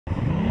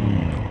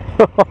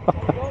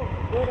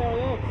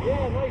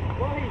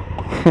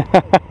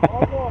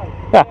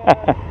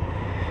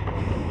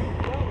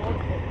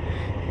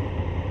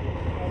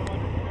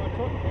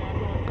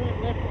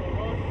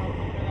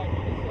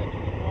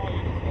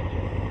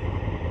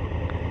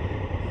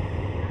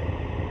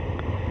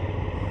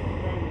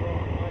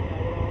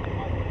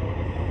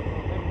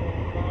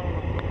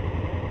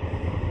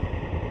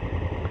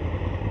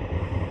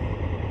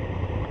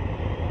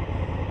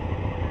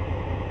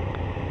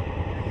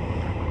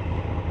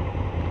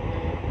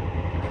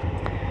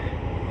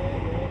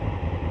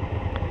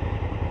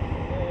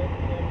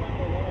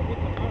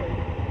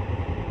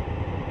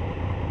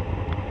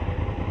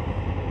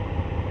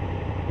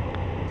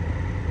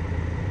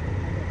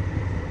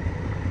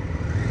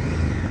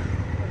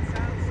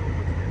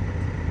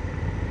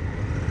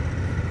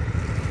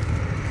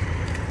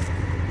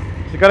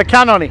Got a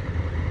can on it.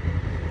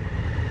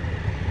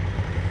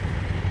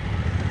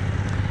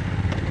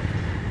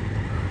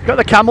 Got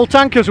the camel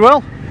tank as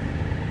well.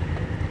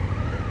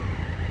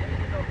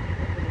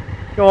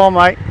 Go on,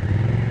 mate.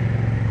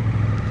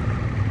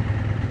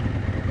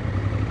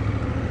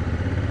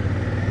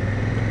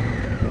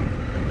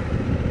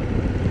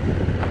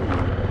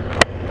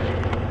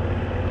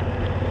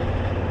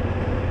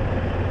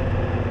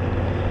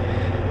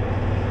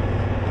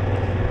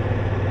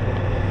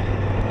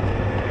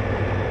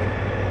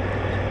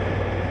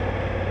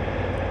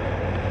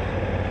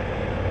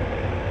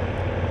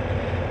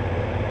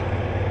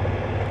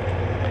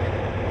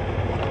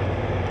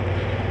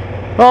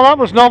 Well, that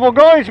was novel,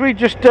 guys. We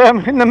just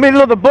in the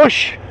middle of the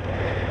bush,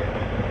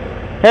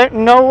 out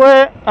in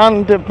nowhere,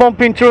 and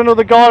bump into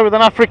another guy with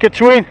an Africa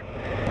twin.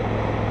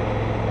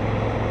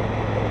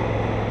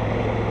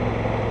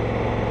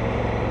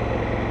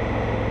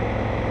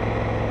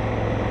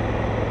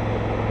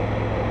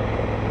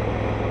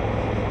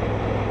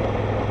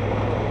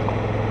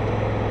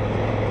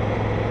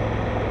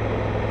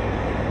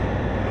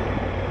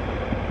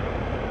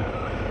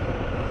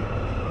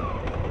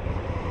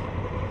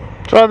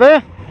 It's right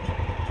there.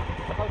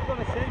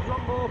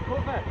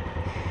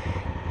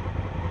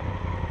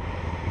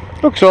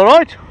 Looks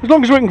alright, as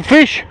long as we can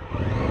fish.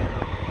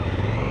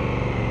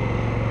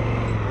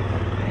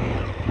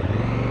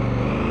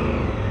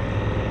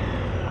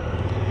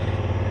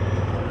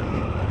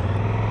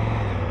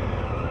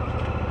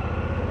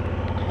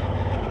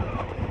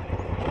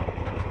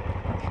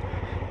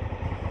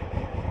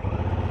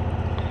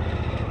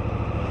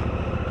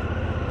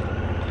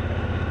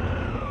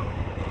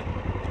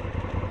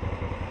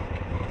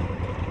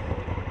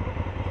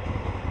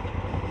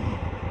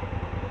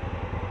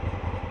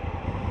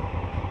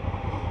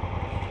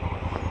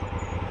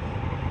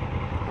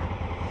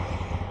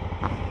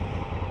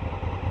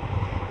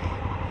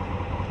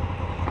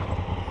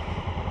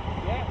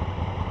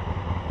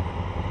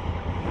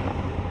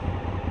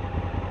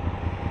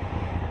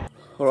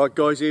 Alright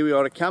guys, here we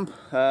are at camp.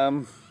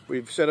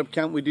 We've set up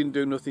camp. We didn't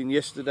do nothing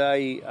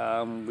yesterday.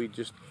 We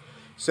just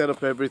set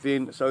up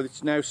everything. So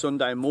it's now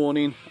Sunday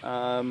morning,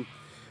 and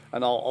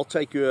I'll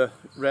take you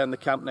around the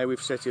camp now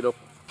we've set it up.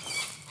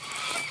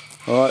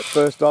 Alright,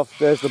 first off,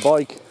 there's the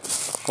bike,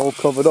 all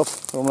covered up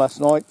from last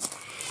night.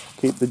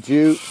 Keep the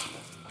dew.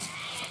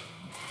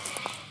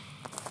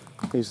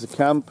 Here's the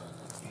camp.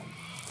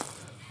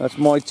 That's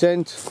my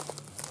tent.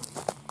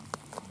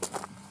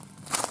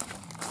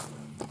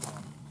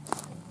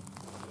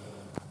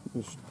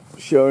 Just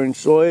show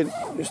inside,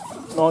 just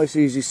nice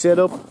easy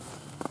setup.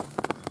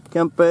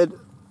 Camp bed,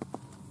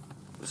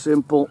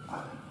 simple.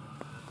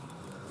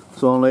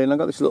 So I've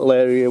got this little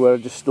area where I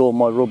just store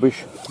my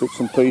rubbish, bits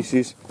and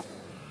pieces.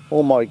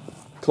 All my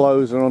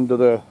clothes are under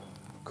the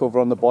cover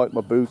on the bike, my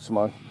boots,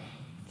 my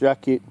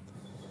jacket.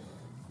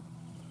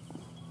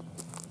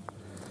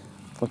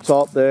 My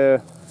top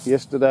there,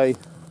 yesterday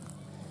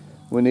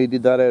we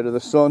needed that out of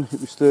the sun.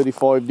 It was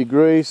 35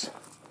 degrees.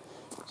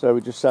 So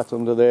we just sat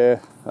under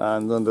there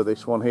and under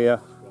this one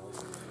here.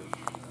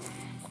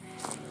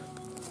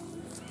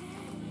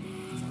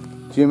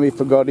 Jimmy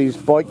forgot his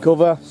bike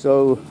cover,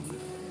 so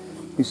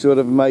he sort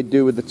of made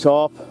do with the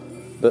tarp.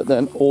 But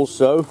then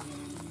also,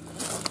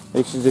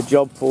 this is a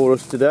job for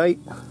us today.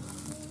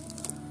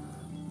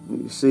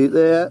 You see it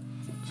there.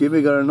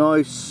 Jimmy got a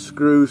nice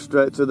screw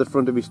straight to the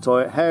front of his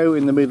tyre. How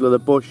in the middle of the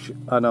bush?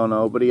 I don't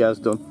know, but he has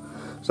done.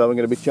 So I'm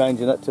going to be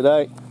changing that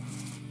today.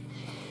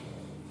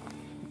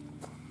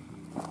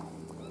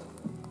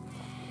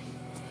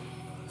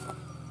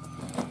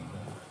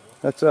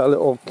 That's our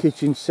little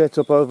kitchen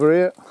setup over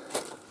here.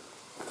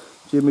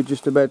 Jimmy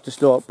just about to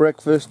start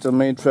breakfast, and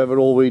me and Trevor,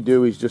 all we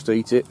do is just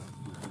eat it.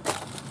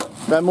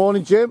 Good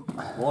morning, Jim.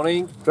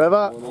 Morning.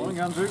 Trevor. Morning,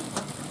 Andrew.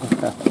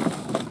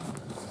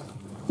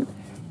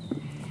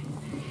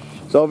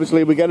 So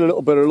obviously we get a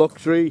little bit of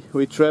luxury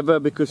with Trevor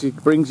because he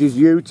brings his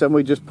ute and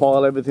we just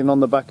pile everything on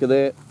the back of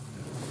there.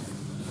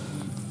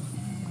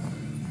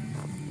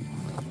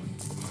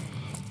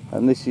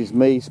 And this is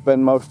me,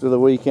 spend most of the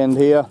weekend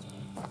here.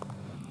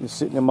 Just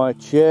sitting in my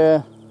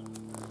chair,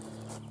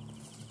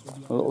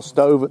 a little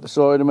stove at the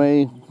side of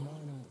me,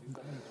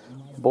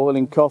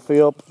 boiling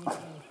coffee up,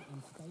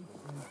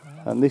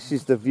 And this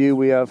is the view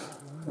we have.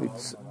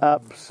 It's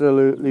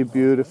absolutely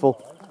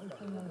beautiful.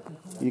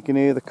 You can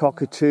hear the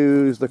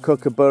cockatoos, the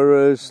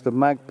kookaburras, the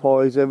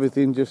magpies,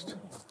 everything just...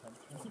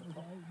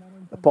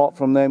 Apart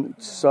from them,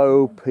 it's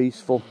so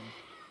peaceful.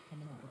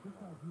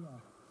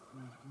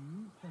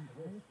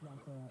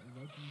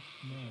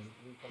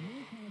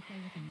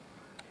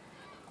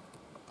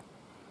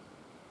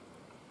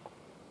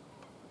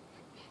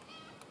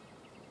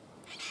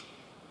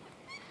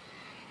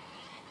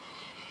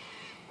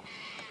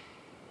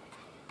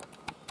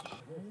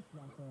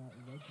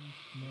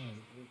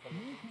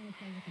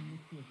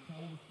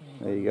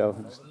 There you go.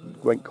 Just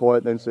went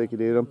quiet then so you could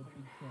hear them.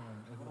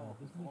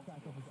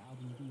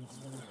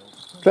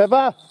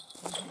 Trevor,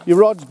 your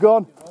rod's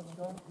gone.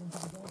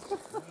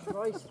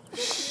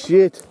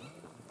 Shit.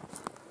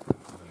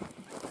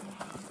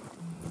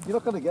 You're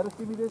not going to get it,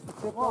 Jimmy, this, the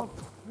tip on.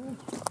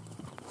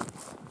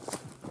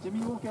 Jimmy,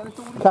 you won't get it,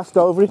 don't you? Cast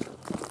over it.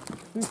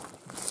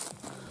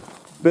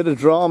 Bit of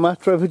drama.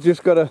 Trevor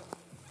just got a...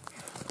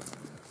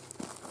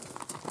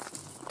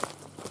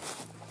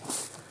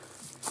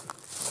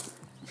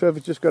 Trevor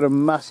just got a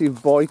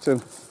massive bite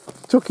and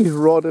took his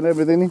rod and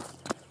everything.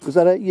 Was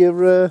that at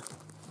your... That's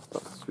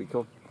the sweet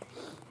corn.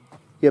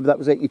 Yeah, but that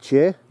was at your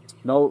chair.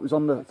 No, it was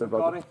on the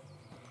rod.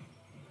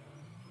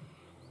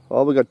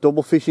 Oh, we got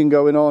double fishing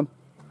going on.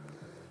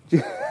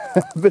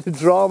 A bit of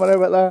drama there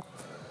about that.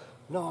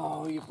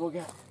 No, you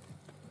bugger.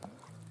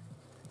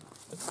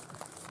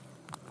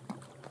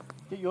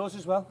 Get yours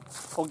as well.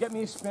 Or get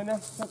me a spinner.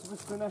 Set up a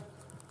spinner.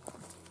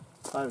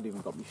 I haven't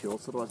even got my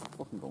shorts, otherwise I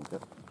fucking don't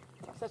get it.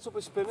 Set up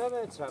a spinner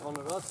there, Trev, on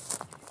the rod.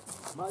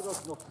 My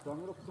rod's not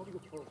strong enough. It's only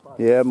got 4 or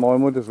 5. Yeah,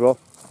 mine would as well.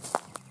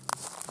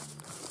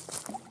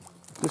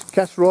 Just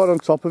cast right on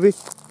top of it.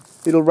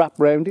 It'll wrap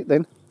round it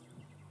then.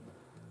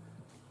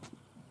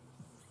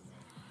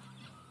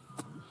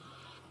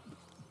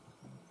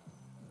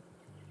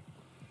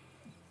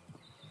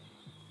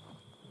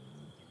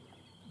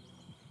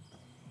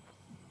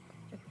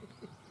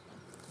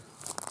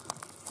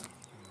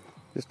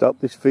 Just hope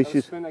this fish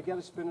is... Get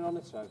a spinner on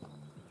it, Trev.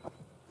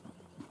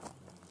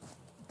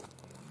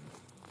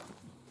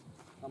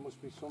 That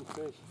must be some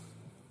fish.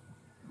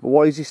 But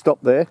why is he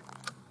stopped there?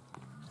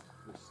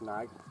 A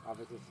snag. Have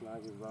it a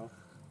snag as well.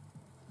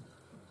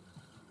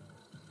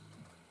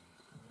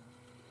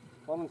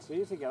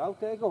 Volunteers to get out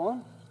there, go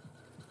on.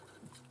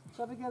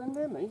 Trevor, get in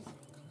there, mate.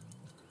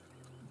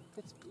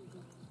 It's...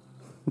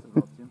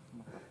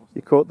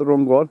 You caught the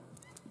wrong one.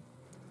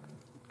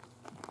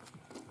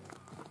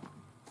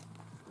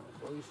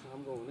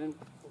 I'm going in.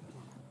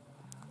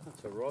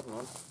 That's a rod,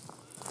 man.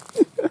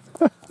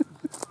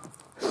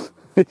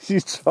 This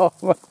is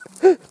drama.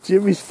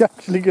 Jimmy's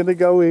actually going to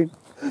go in.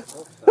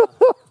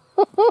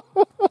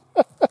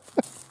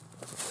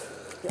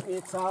 Get me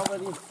a towel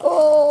ready.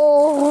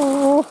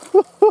 Oh!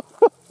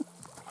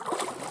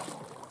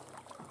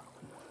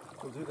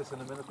 We'll do this in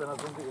a minute then, I'll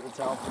go and get you the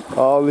towel.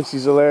 Oh, this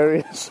is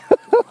hilarious.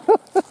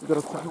 We've got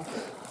a towel.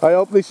 I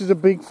hope this is a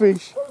big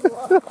fish.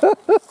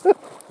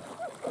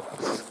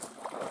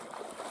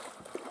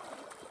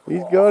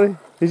 He's got it.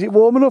 Is it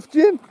warm enough,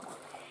 Jim?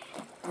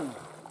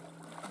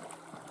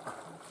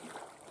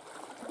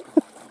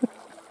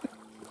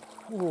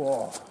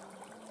 Whoa.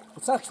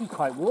 It's actually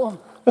quite warm.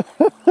 I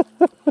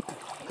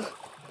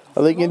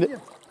think in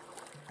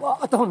Well,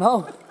 I don't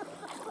know.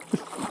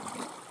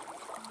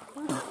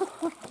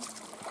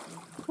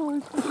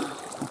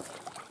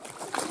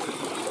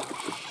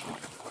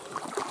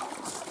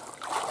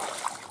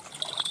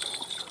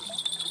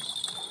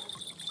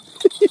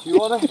 You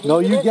want it? No,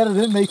 you get it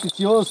in, mate, it's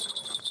yours.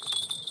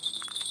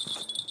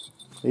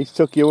 He's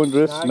took you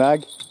under a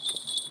snag.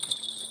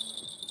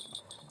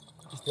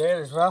 He's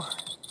there as well.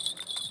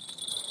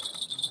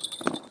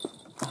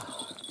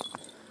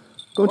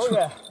 Go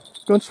and,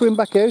 go and swim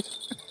back out.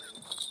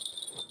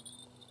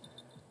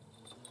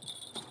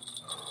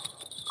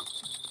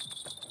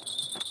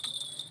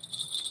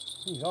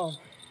 He's on.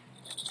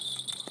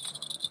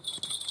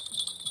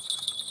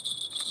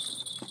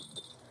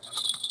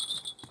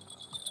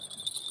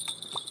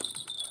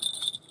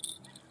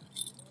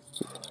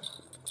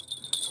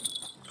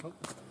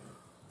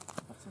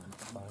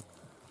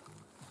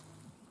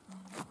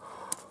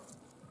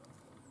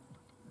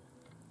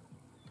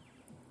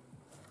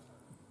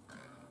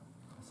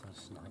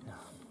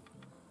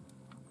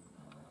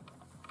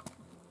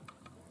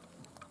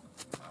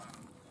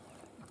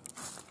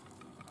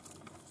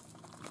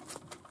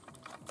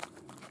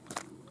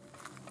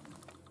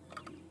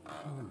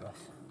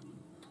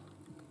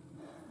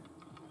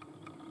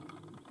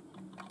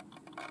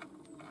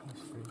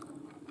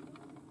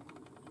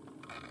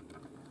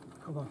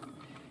 Come on.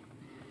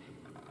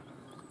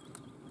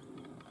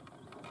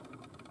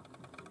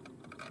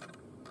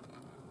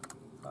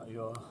 That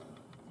your...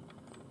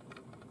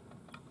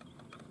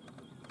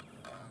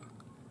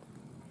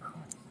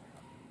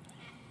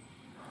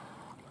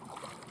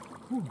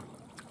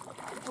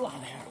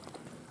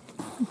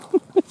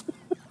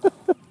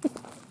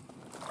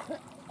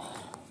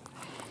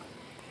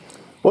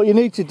 What you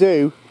need to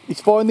do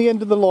is find the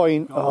end of the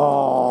line.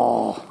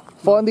 Oh,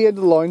 Find the end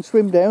of the line,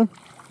 swim down.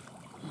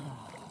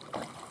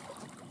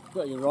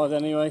 Got your rod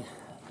anyway.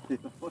 Yeah,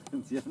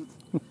 fucking the end.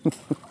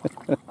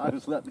 I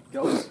just let it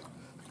go.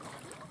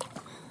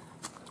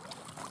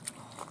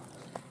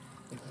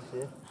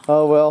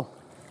 Oh well,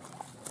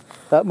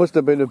 that must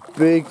have been a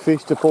big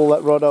fish to pull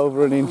that rod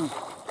over and in.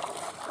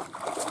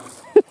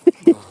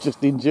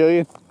 Just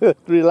enjoying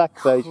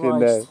relaxation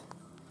now.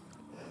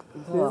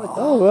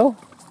 Oh well.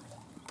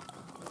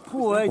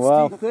 Oh, it's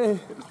Wow. deep there.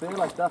 It was there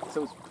like that,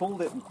 so it's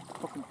pulled it and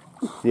fucking...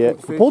 Yeah,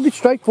 he pulled it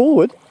straight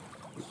forward.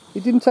 He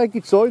didn't take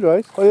it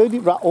sideways. I heard it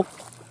rattle.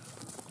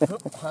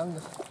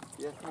 Hand.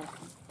 Yeah,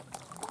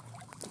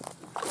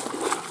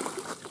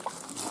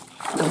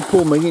 Don't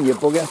pull me in, you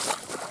bugger.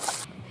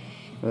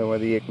 I don't know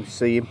whether you can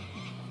see him.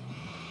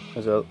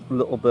 There's a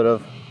little bit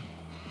of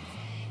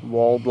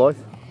wildlife.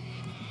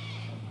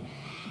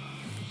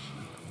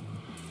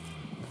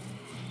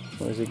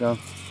 Where's he gone?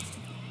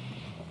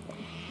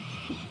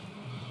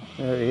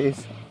 There he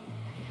is.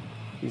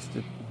 Just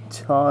a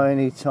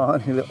tiny,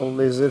 tiny little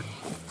lizard.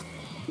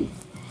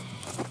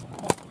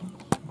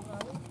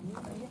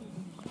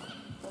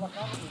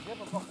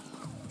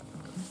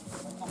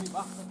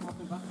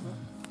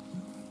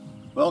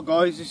 Well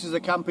guys, this is a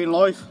camping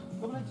life.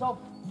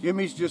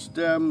 Jimmy's just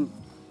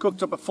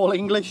cooked up a full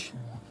English.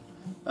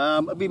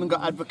 I've even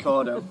got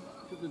avocado.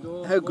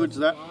 How good's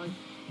that?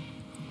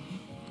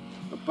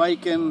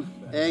 Bacon,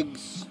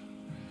 eggs,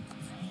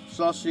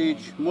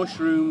 sausage,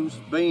 mushrooms,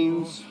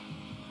 beans.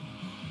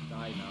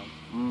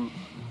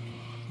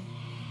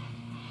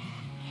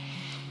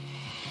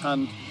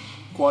 And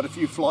quite a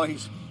few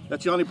flies.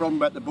 That's the only problem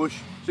about the bush.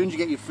 As soon as you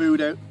get your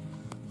food out,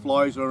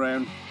 flies are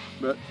around.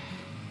 But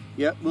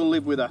yeah, we'll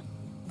live with that.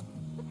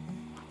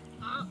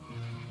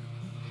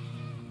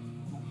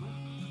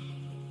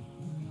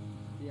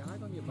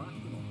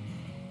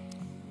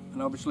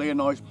 And obviously a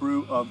nice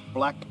brew of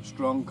black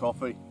strong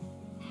coffee.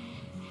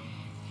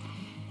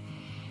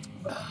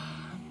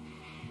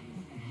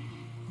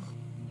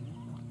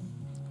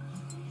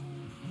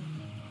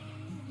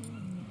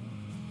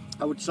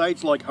 I would say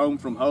it's like home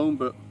from home,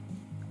 but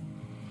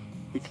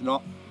it's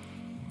not.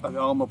 At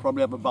home I'll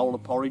probably have a bowl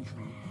of porridge.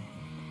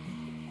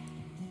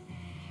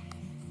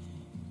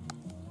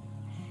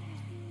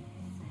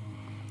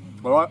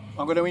 Alright,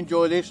 I'm going to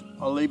enjoy this.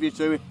 I'll leave you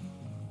to it.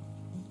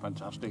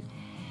 Fantastic.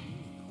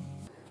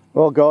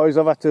 Well guys,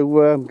 I've had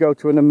to go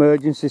to an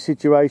emergency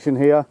situation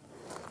here.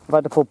 I've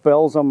had to put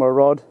bells on my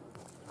rod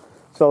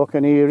so I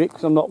can hear it,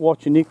 because I'm not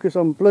watching it, because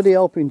I'm bloody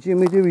helping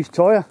Jimmy do his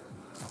tyre.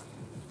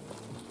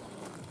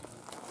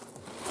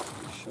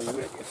 Show you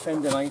where the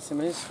offending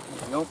item is.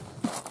 There you go.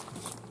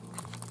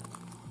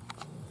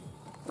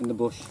 In the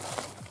bush.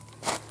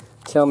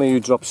 Tell me who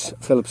drops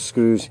Phillips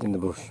screws in the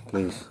bush,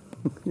 please.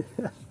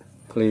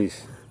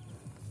 Please.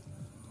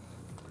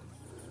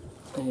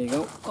 There you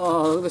go.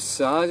 Oh, look at the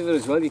size of it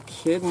as well. You're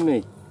kidding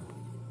me.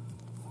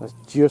 That's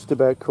just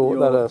about caught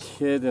that You're up.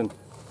 kidding.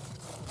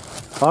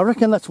 I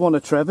reckon that's one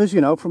of Trevor's, you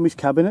know, from his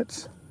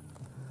cabinets.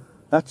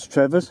 That's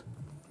Trevor's.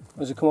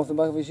 Does it come off the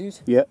back of his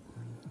shoes? Yeah.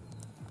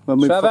 When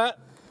we Trevor!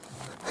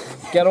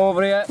 Get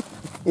over here.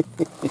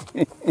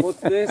 What's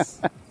this?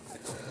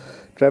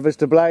 Trevor's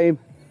to blame.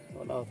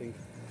 Oh, no, I think.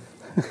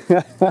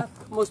 That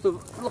must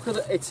have, look at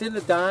it, it's in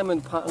the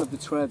diamond pattern of the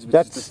treads, which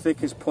That's- is the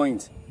thickest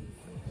point.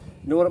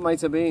 You know what it might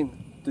have been?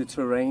 The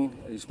terrain.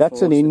 Is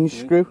That's an forced it hinge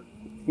through. screw.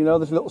 You know,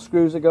 there's little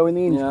screws that go in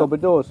the hinge Yeah.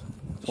 cupboard doors.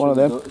 It's one of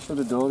them. Should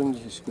have door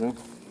hinge screw.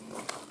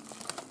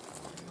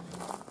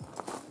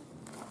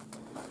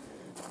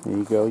 There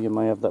you go, you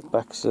may have that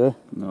back, sir.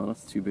 No,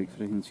 that's too big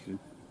for a hinge screw.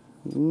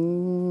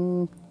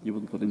 Mm. You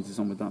wouldn't put into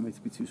something with that, mate.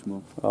 It'd be too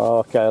small. Oh,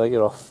 okay, I'll let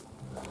you off.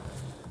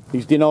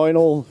 He's denying it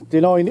all,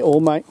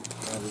 mate.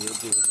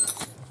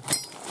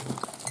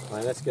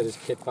 Right, let's get his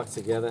kit back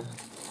together.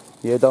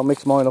 Yeah, don't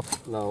mix mine up.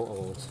 No, I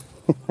won't.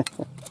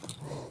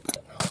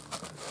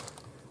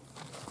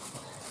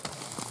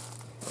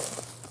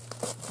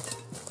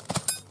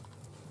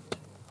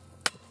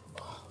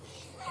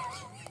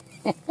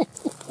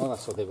 Oh,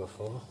 that's what they were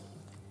for.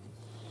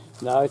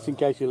 No, it's in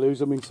case you lose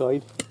them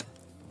inside.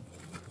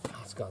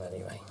 It's gone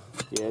anyway.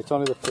 Yeah, it's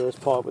only the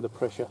first part with the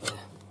pressure. Okay.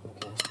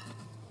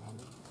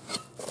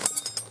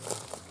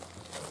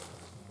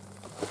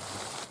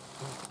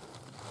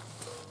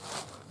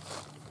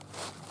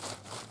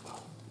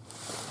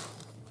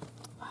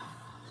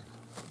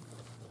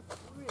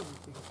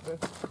 There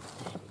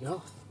you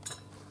go.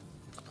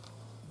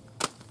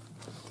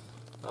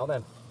 Now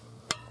then.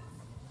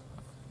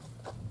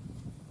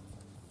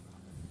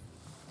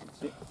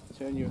 That's it.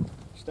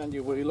 Stand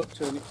your wheel up,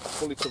 turn it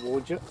fully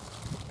towards you.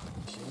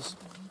 Cheers.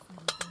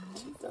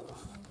 Take that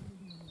off.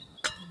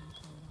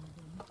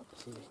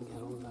 See if we can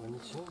get on there in the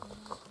chair.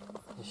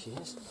 There she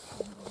is.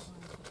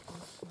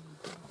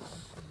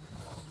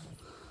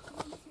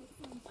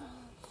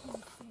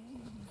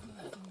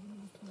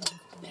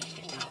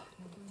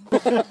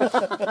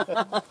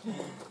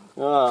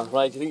 Ah,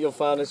 right, do you think you'll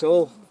find us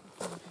all?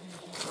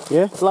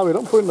 Yeah, blow it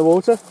up, put it in the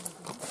water.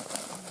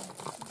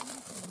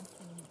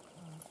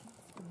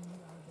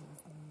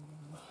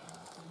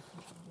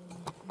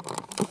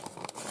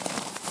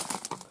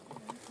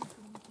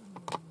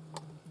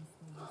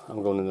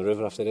 I'm going in the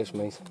river after this,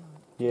 mate.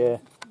 Yeah.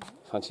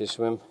 Fancy a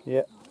swim?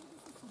 Yeah.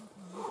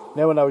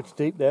 Now I know it's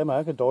deep there, mate.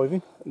 I could dive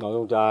in. No,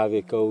 don't dive,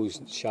 it goes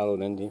shallow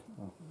then, do you?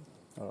 Oh.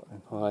 Alright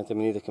then. Alright, then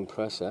we need a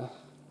compressor.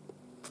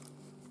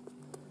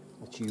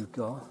 That you've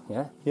got,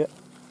 yeah? Yeah.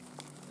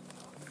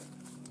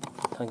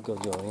 Thank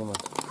God you're here, man.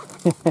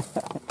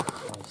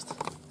 Christ.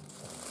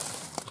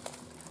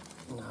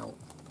 Now,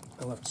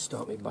 I'll have to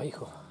start my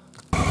bike up.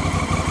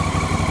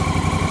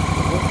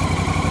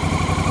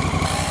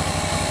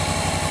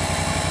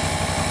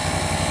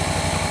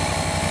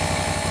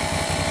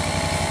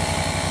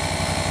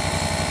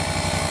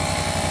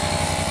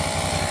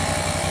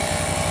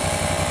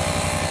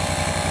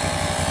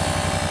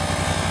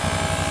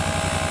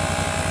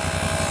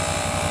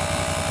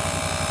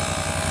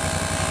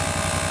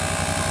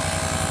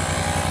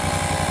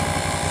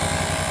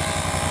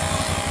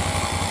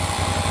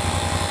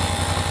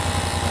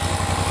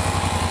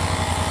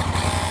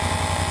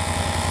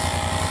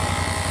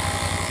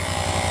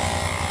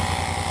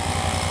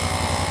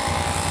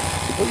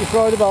 Put your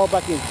Freddy ball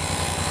back in.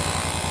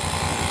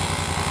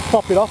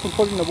 Pop it off and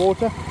put it in the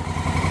water.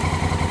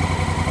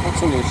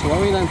 That's only a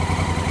slowy then.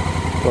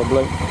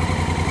 Probably.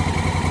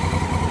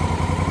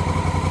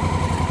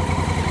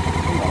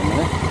 Hang on a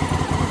minute.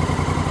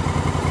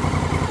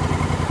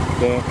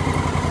 There.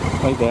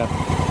 Right there.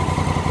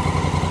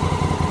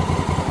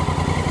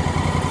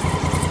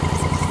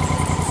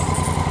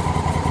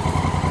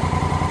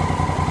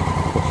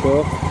 For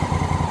sure.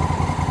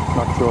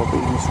 Not sure, but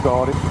you can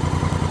start it.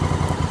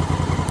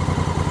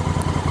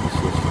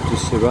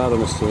 Just sit right on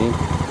the stream.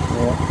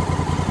 Yeah.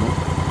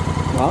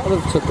 That would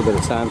have took a bit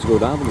of time to go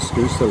down, but the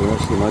screw's still in, I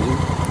should imagine.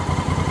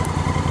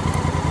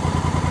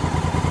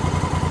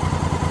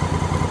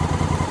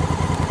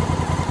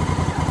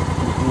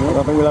 I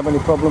don't think we'll have any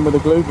problem with the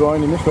glue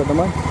drying in this weather,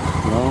 mate.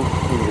 No,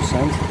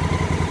 100%.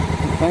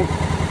 Okay.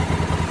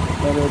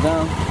 Let it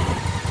down.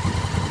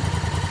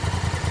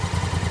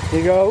 Here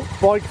you go,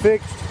 bike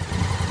fixed.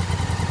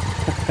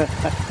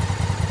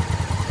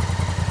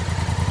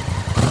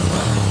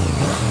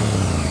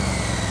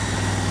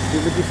 We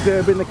were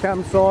disturbing the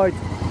campsite,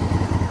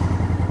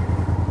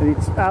 and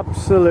it's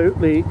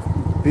absolutely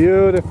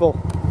beautiful.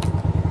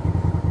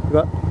 We've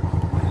got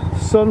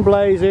sun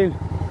blazing,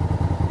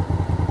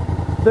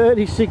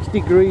 36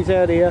 degrees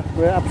out here.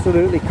 We're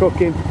absolutely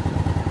cooking.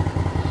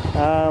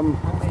 39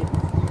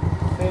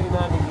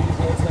 degrees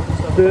here,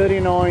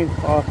 39.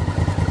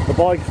 The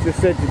bike's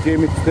just said to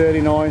Jim it's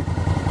 39.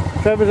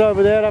 Trevor's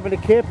over there having a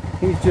kip.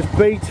 He's just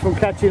beat from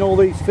catching all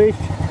these fish.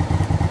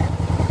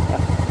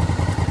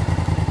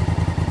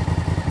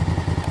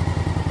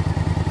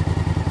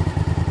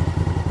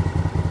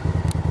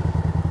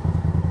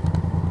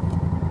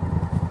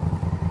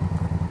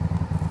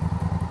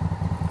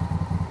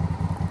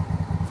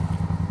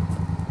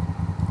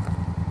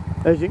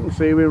 As you can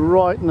see, we're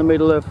right in the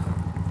middle of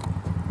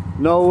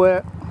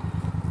nowhere.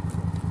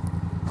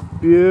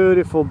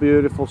 Beautiful,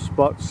 beautiful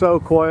spot, so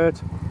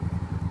quiet.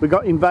 We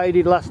got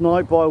invaded last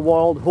night by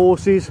wild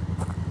horses.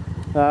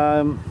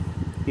 Yeah,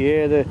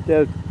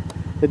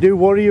 they do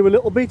worry you a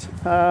little bit.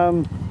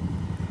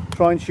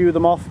 Try and shoo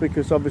them off,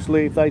 because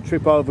obviously if they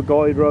trip over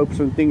guide ropes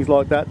and things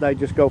like that, they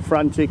just go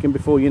frantic, and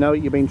before you know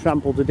it, you've been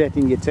trampled to death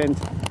in your tent.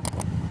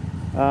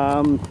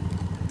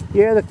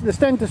 Yeah, they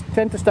tend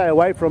to stay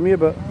away from you,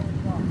 but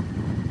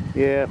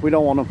yeah, we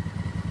don't want them.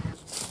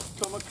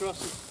 Come across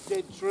this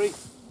dead tree,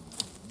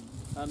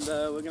 and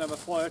we're going to have a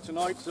fire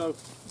tonight, so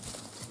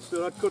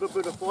I'd cut up a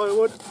bit of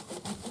firewood.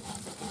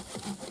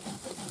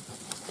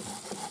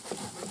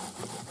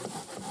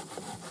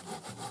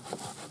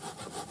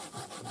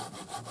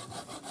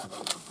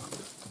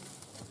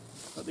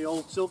 Got the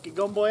old silky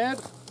gumboy head.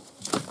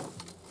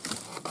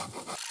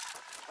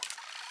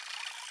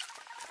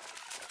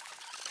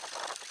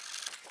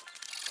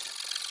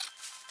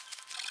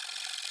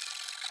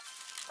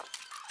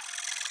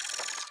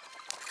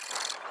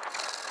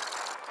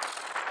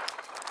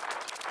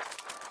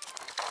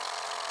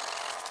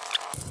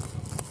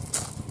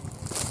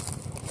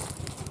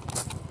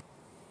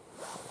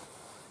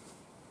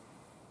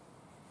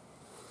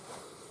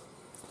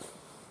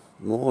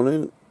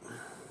 Morning.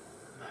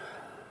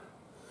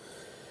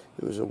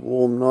 It was a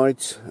warm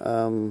night.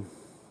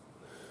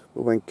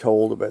 We went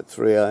cold about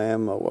 3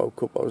 AM. I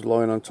woke up, I was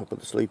lying on top of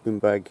the sleeping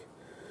bag,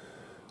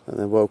 and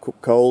then woke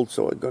up cold,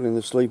 so I got in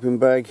the sleeping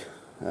bag,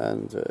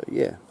 and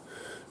yeah,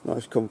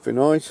 nice comfy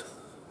night.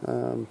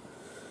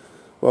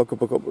 Woke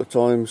up a couple of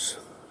times.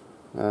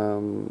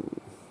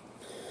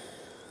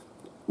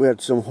 We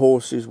had some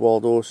horses,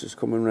 wild horses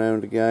coming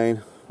round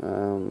again.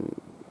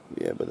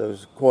 Yeah, but there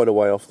was quite a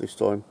way off this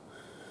time.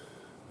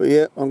 But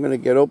yeah, I'm going to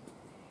get up,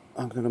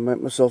 I'm going to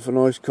make myself a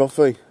nice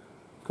coffee.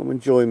 Come and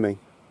join me.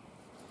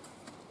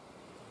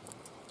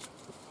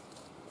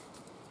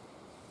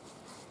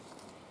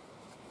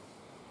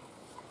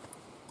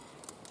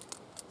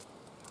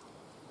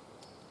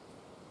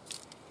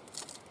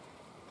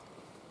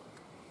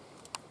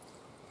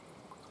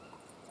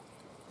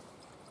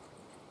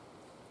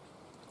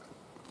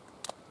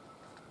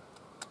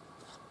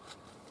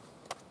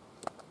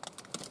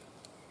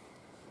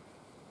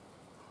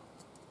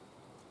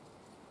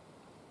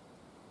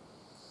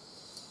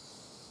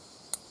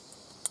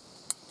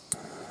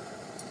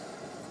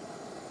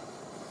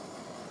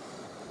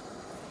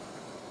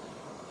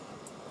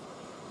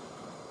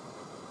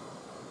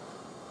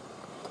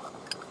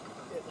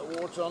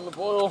 water on the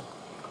boil.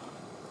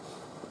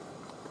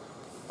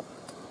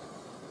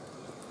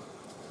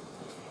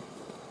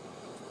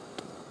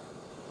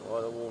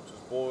 While the water's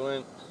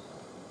boiling,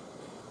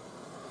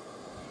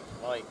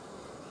 right,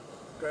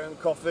 ground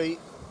coffee.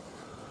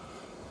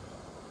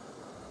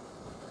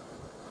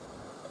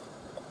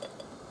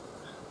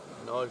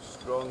 Nice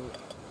strong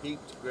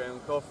heaped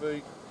ground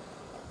coffee.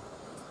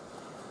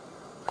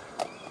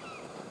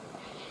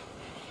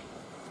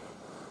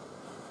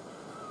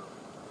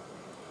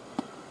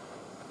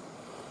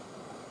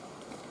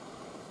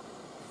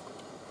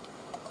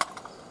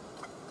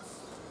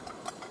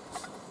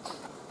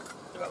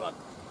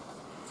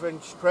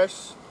 French press.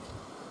 So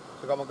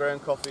I've got my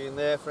ground coffee in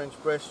there, French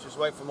press, just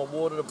wait for my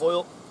water to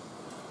boil.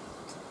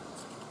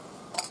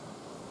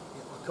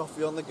 Get my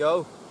coffee on the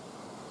go.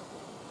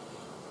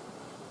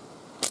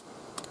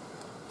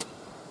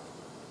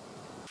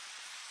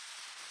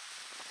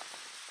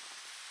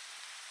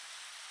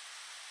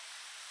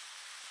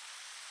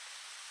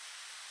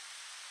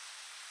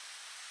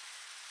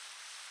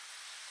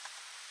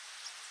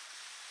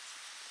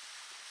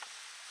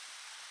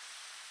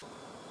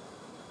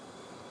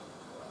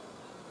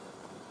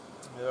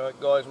 Alright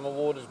guys, my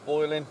water's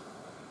boiling.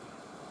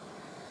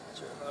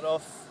 Turn that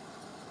off.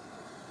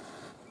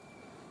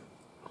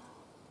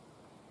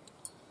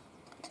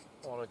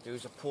 What I do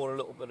is I pour a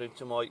little bit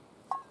into my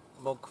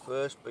mug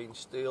first, being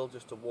steel,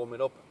 just to warm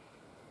it up.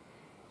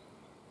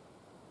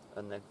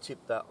 And then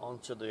tip that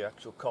onto the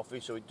actual coffee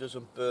so it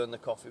doesn't burn the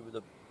coffee with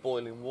the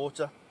boiling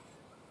water.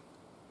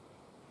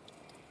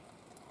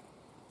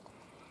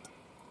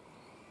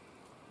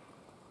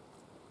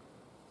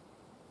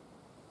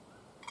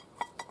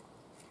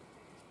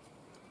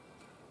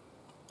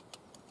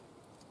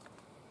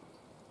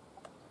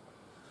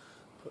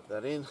 Put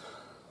that in,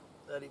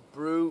 let it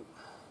brew.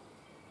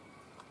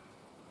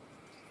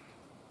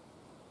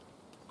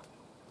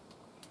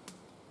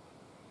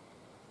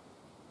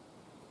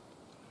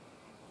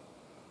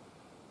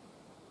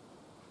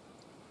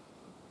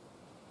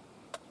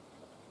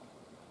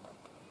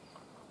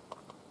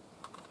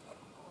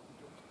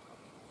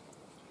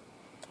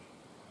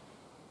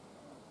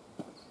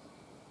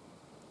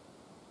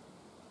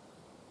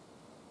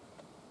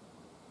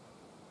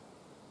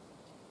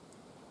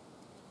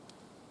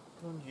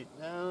 Plunge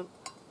it down.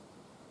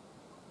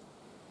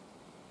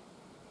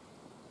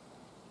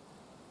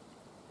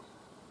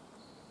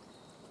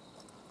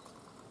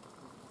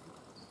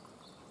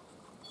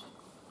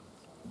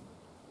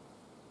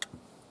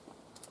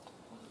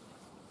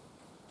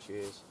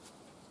 Cheers.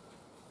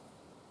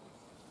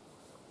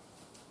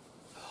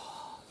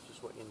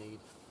 Just what you need.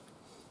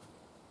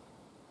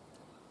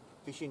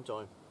 Fishing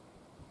time.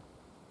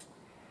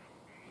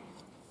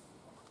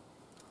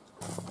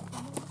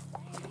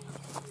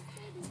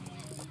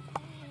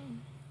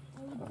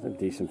 That's a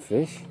decent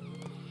fish.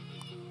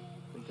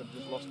 I think I've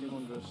just lost him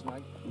under a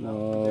snag.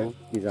 No,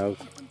 he's out.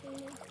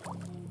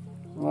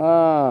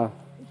 Ah,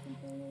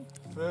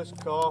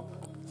 First carp.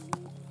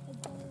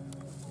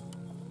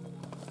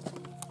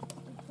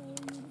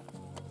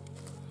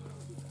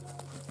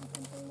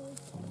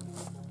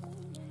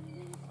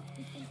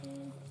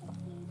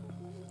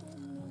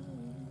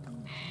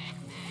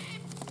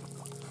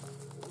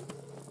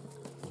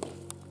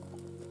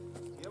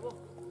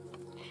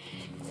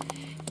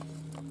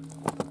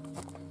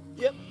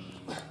 Yep.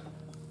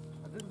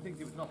 I didn't think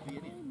he would not be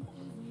in it.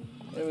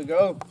 There we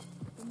go.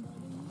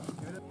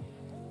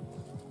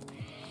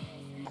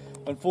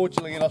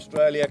 Unfortunately in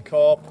Australia,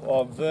 carp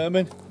are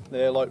vermin.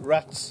 They're like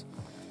rats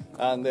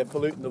and they're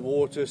polluting the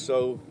water,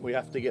 so we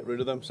have to get rid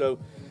of them. So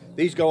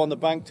these go on the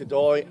bank to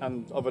die,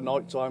 and of a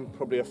night time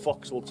probably a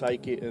fox will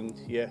take it, and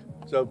yeah,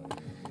 so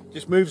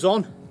just moves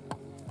on.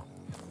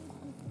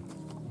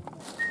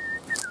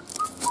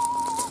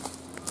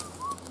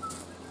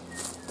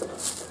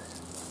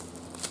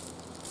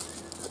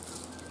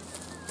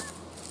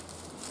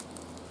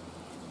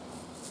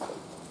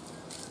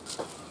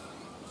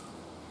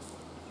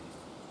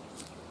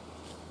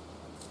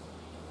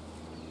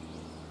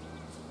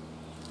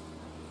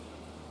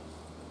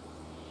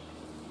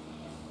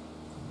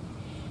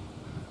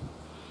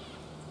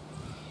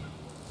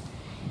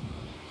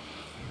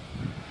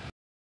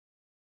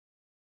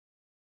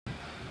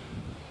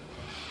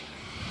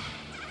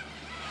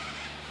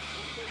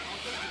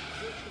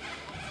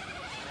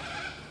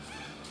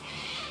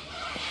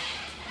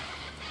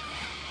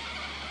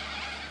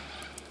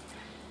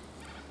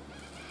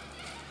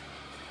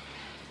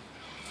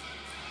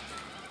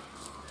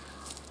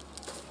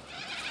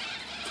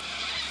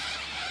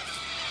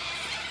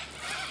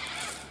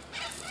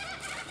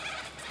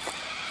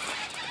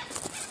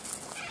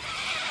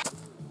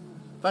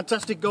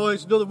 Fantastic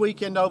guys, another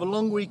weekend over,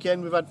 long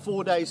weekend. We've had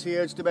 4 days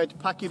here, just about to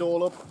pack it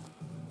all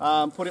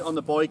up, put it on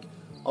the bike.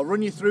 I'll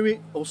run you through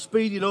it, I'll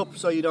speed it up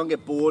so you don't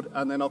get bored,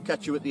 and then I'll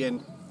catch you at the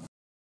end.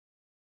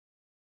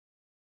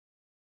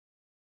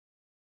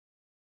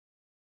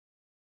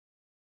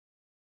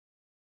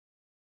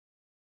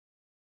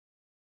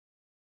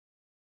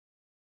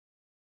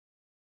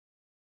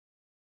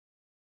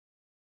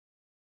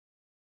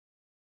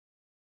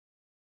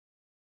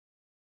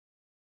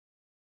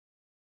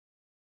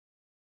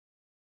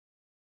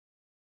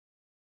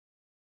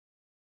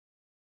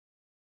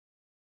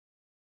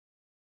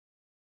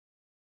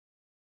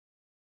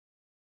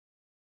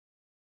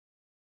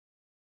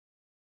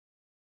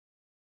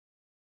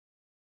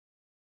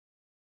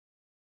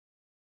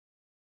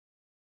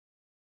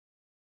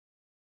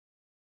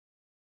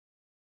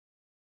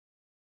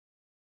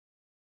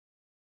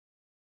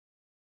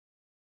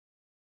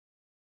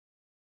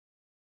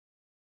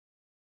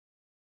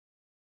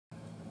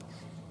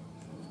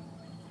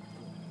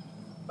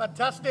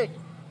 Fantastic.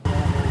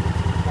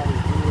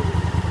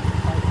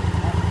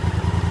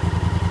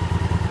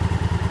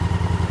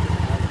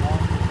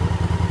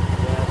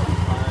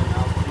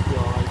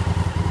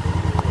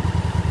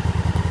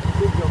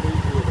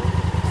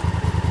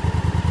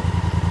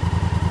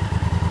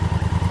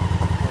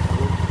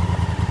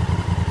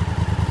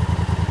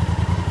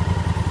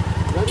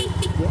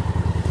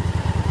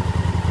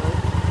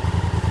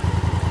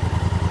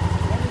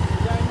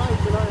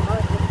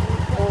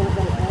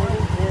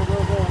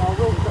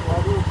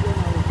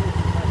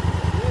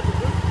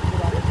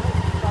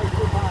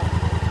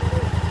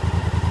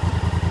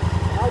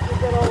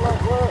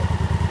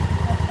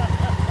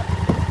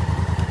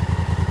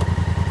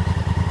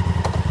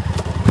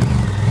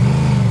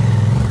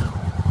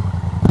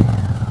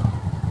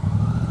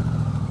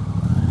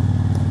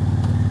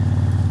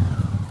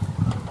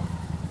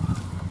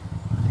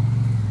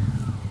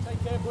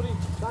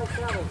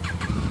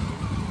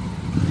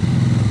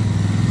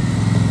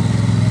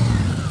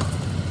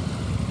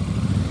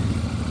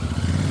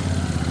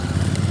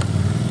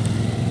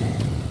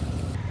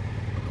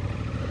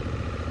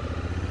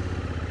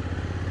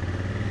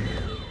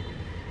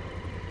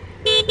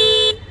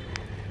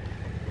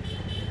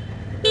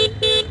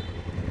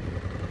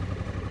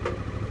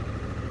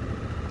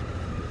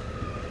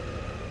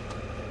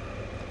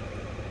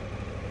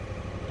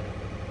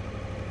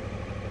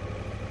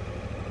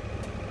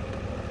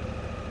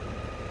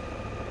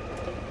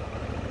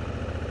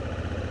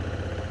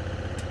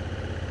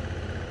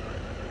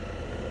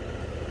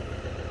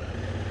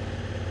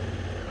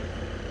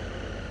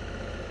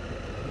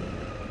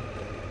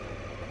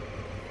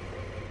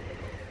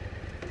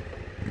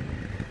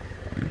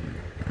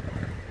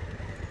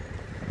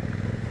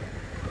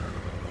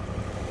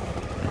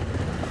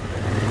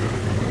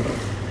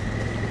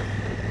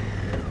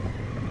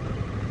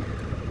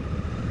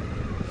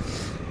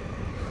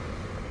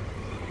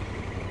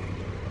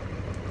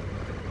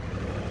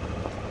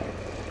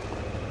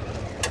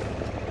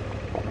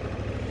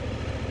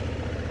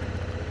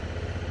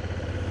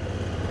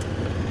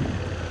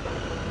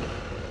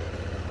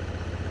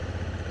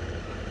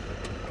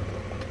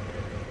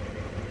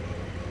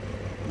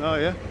 Oh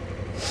yeah.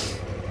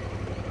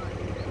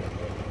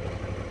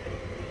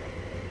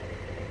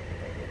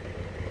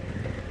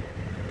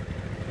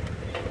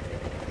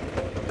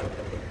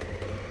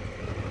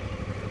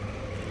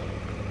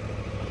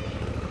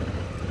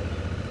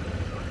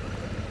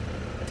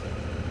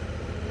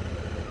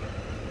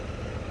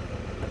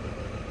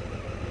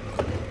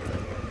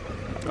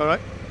 All right.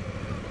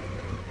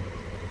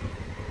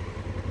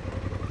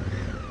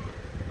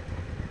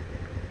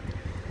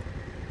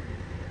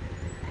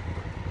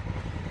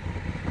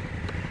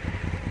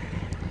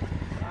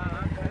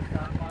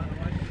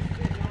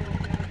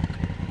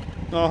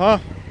 Uh-huh.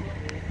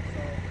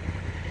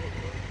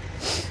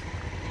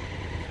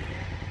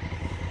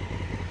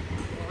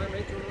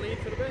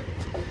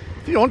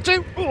 If you want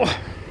to. Oh.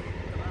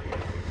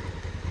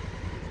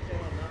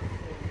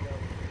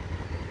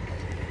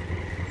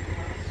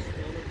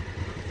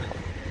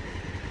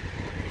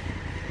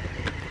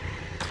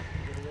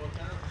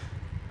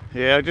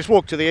 Yeah, just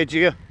walk to the edge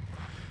here.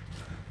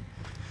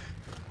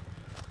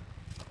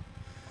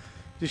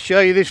 Just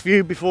show you this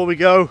view before we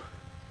go.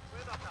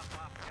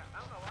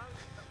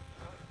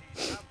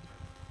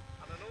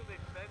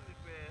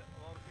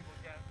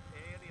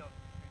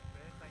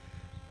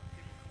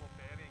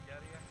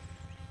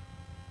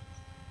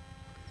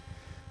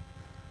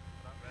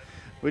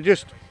 We're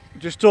just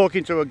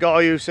talking to a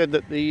guy who said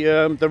that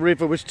the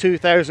river was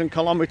 2,000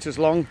 kilometres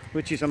long,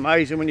 which is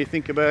amazing when you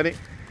think about it.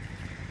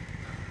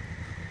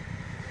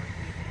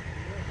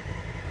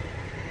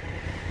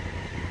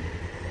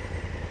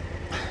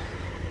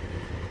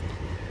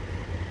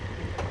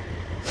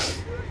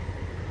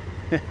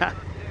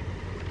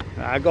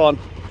 Go on,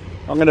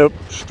 I'm going to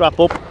strap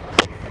up.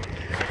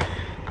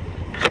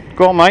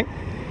 Go on, mate.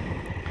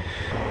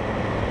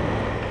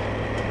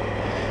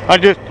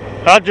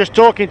 I'm just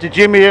talking to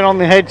Jimmy here on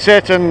the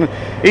headset, and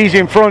he's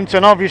in front,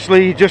 and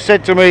obviously he just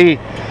said to me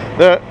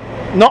that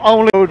not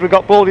only have we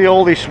got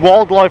all this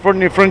wildlife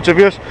running in front of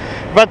us,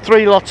 we've had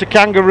 3 lots of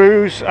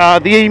kangaroos,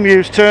 the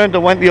emus turned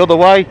and went the other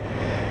way,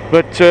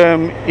 but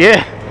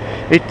yeah,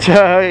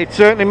 it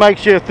certainly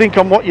makes you think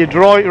on what you're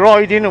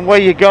riding and where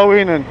you're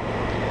going, and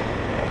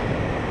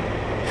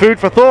food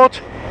for thought.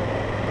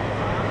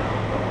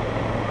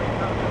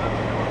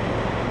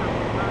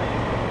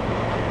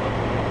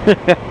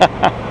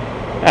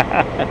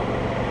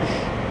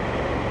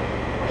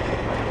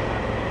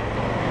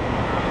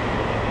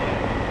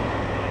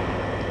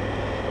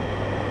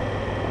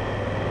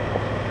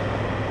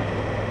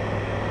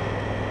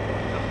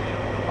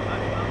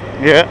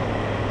 Yeah.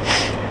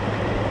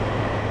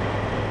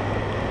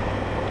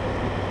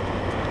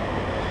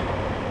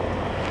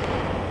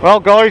 Well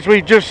guys,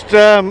 we just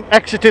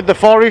exited the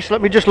forest.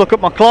 Let me just look at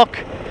my clock.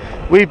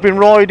 We've been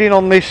riding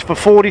on this for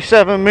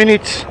 47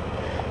 minutes.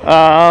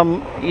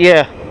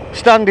 Yeah,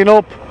 standing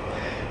up.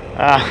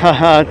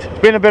 It's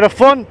been a bit of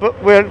fun,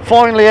 but we're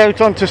finally out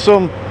onto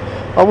some,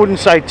 I wouldn't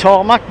say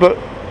tarmac, but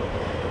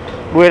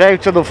we're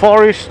out of the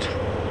forest.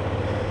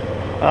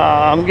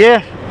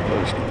 Yeah,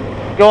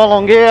 go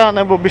along here and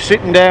then we'll be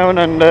sitting down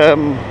and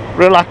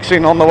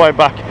relaxing on the way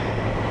back.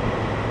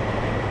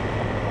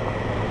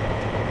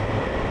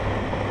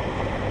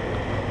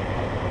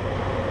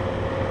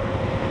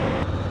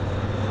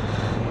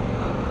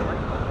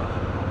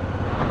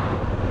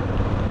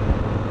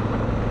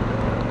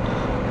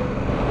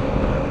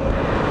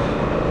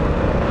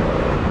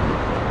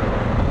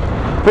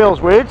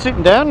 Feels weird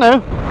sitting down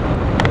now.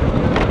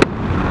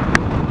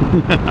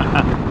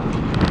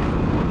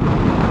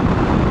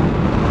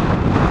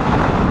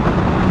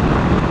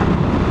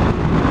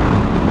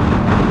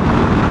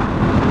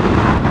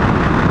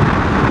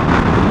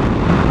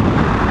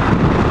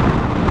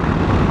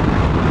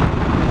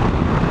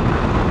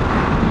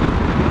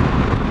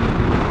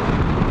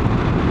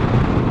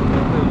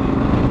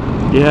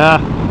 Yeah.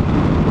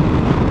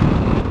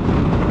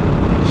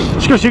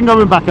 It's because you're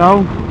going back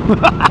home.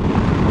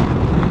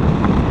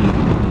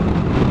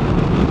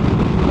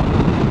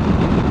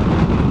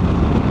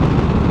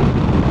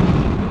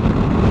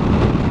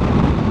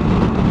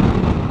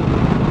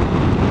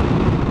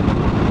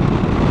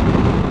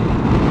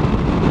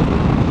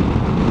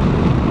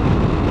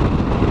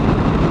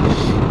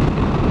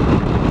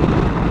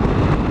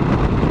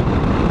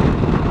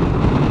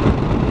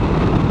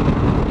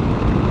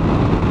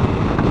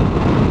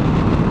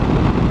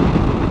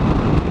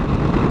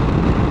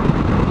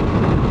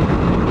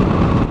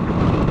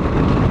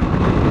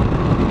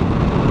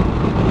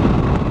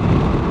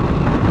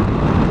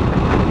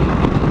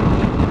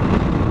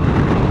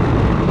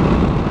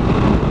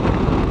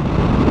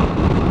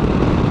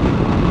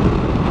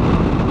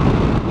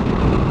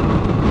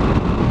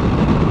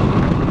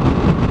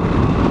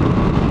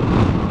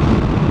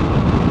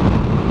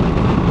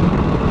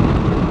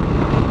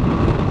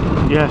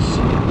 Yes.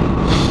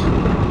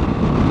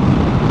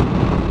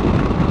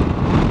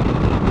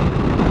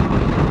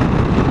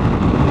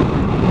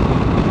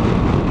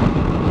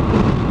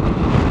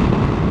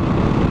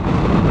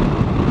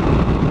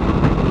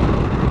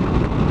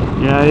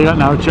 Yeah, you got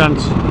no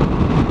chance.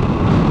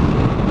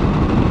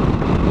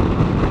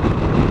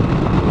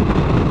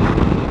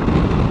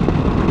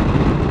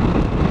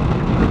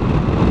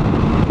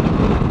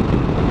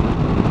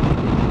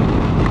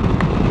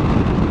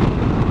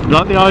 You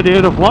like the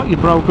idea of what you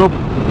broke up?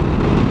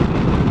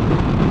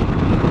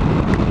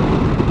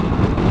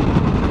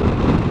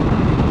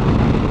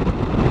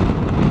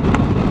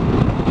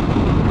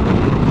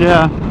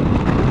 Yeah.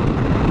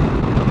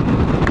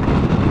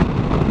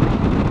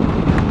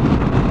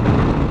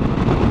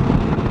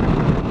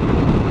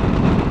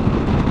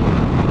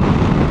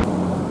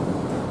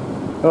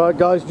 Alright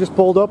guys, just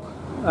pulled up,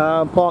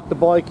 parked the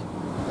bike,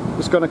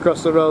 just gone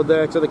across the road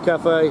there to the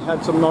cafe,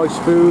 had some nice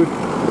food.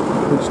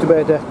 We're just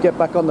about to get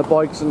back on the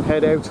bikes and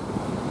head out.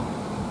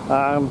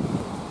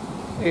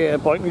 Yeah,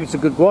 bike needs a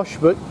good wash,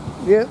 but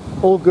yeah,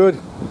 all good.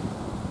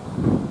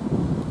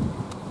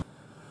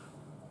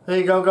 There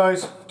you go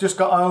guys, just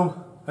got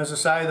home. As I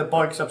say, the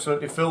bike's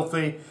absolutely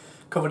filthy,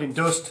 covered in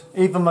dust.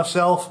 Even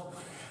myself,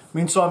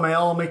 I'm inside my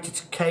helmet,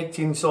 it's caked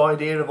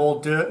inside here of all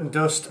dirt and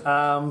dust.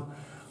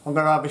 I'm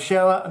going to have a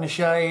shower and a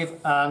shave,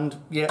 and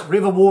yeah,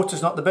 river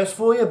water's not the best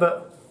for you,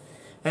 but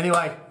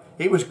anyway,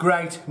 it was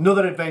great.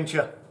 Another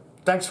adventure.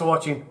 Thanks for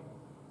watching.